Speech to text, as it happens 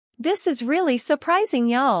This is really surprising,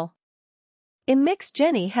 y'all. Nmixx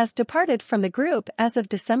JInni has departed from the group as of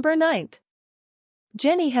December 9th.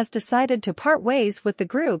 JInni has decided to part ways with the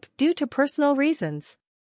group due to personal reasons.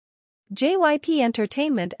 JYP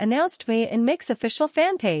Entertainment announced via Nmixx official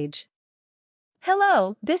fan page.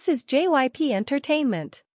 Hello, this is JYP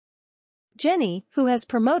Entertainment. JInni, who has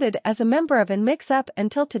promoted as a member of Nmixx up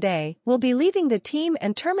until today, will be leaving the team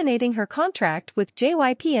and terminating her contract with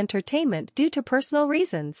JYP Entertainment due to personal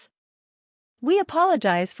reasons. We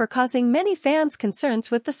apologize for causing many fans concerns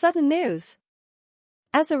with the sudden news.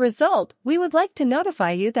 As a result, we would like to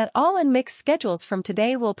notify you that all Nmixx schedules from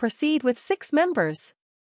today will proceed with 6 members.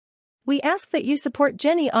 We ask that you support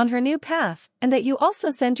JInni on her new path, and that you also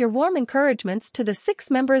send your warm encouragements to the 6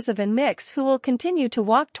 members of Nmixx who will continue to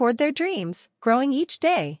walk toward their dreams, growing each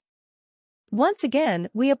day. Once again,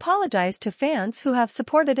 we apologize to fans who have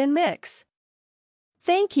supported Nmixx.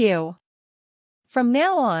 Thank you. From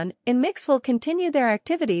now on, Nmixx will continue their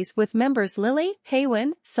activities with members Lily,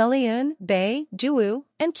 Haewon, Sullyoon, Bae, Juwoo,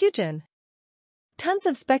 and Kyujin. Tons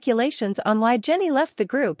of speculations on why JInni left the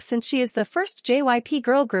group, since she is the first JYP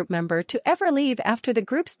girl group member to ever leave after the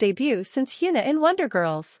group's debut since Hyuna in Wonder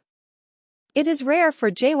Girls. It is rare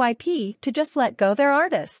for JYP to just let go their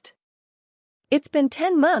artist. It's been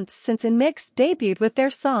 10 months since Nmixx debuted with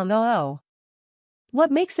their song Oh.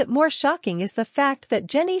 What makes it more shocking is the fact that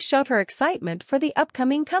JInni showed her excitement for the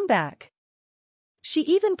upcoming comeback. She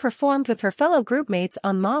even performed with her fellow groupmates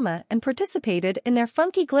on Mama and participated in their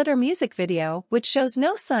funky glitter music video, which shows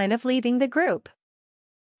no sign of leaving the group.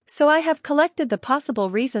 So I have collected the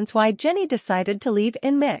possible reasons why JInni decided to leave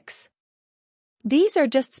Nmixx. These are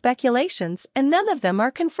just speculations and none of them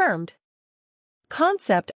are confirmed.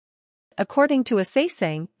 Concept. According to a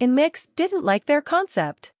sasaeng, Nmixx didn't like their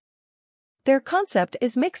concept. Their concept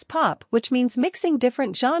is mix pop, which means mixing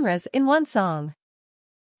different genres in one song.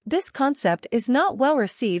 This concept is not well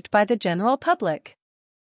received by the general public.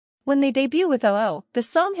 When they debut with Oh, the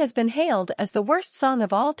song has been hailed as the worst song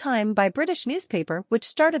of all time by British newspaper, which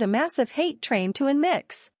started a massive hate train to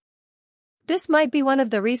Nmixx. This might be one of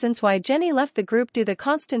the reasons why JInni left the group due to the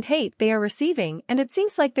constant hate they are receiving, and it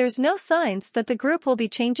seems like there's no signs that the group will be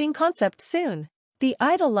changing concept soon. The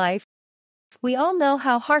idol life. We all know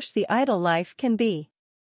how harsh the idol life can be.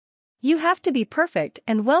 You have to be perfect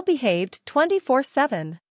and well-behaved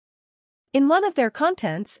 24/7. In one of their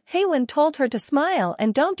contents, Haewon told her to smile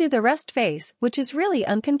and don't do the rest face, which is really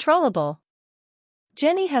uncontrollable.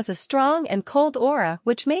 JInni has a strong and cold aura,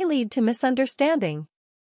 which may lead to misunderstanding.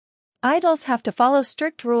 Idols have to follow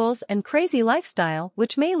strict rules and crazy lifestyle,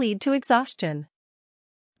 which may lead to exhaustion.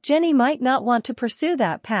 JInni might not want to pursue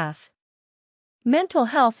that path. Mental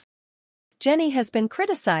health. JInni has been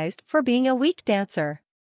criticized for being a weak dancer.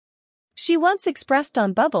 She once expressed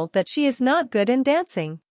on Bubble that she is not good in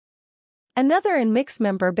dancing. Another Nmixx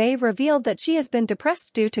member Bae revealed that she has been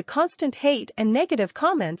depressed due to constant hate and negative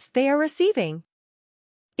comments they are receiving.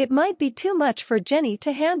 It might be too much for JInni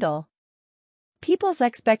to handle. People's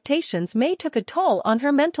expectations may take a toll on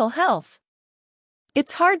her mental health.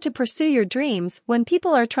 It's hard to pursue your dreams when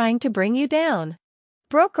people are trying to bring you down.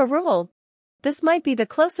 Broke a rule. This might be the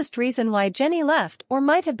closest reason why JInni left or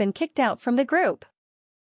might have been kicked out from the group.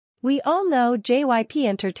 We all know JYP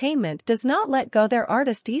Entertainment does not let go their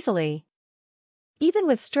artist easily. Even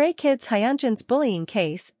with Stray Kids Hyunjin's bullying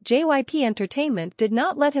case, JYP Entertainment did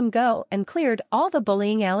not let him go and cleared all the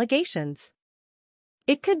bullying allegations.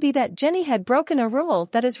 It could be that JInni had broken a rule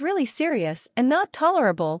that is really serious and not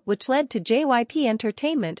tolerable, which led to JYP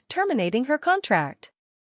Entertainment terminating her contract.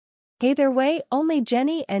 Either way, only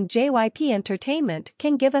JInni and JYP Entertainment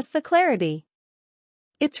can give us the clarity.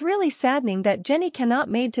 It's really saddening that JInni cannot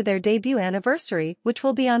make to their debut anniversary, which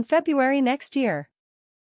will be on February next year.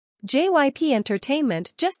 JYP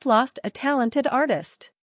Entertainment just lost a talented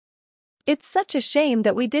artist. It's such a shame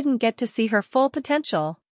that we didn't get to see her full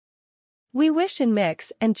potential. We wish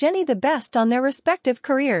Nmixx and JInni the best on their respective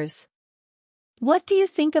careers. What do you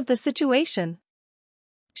think of the situation?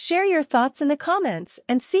 Share your thoughts in the comments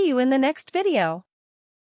and see you in the next video.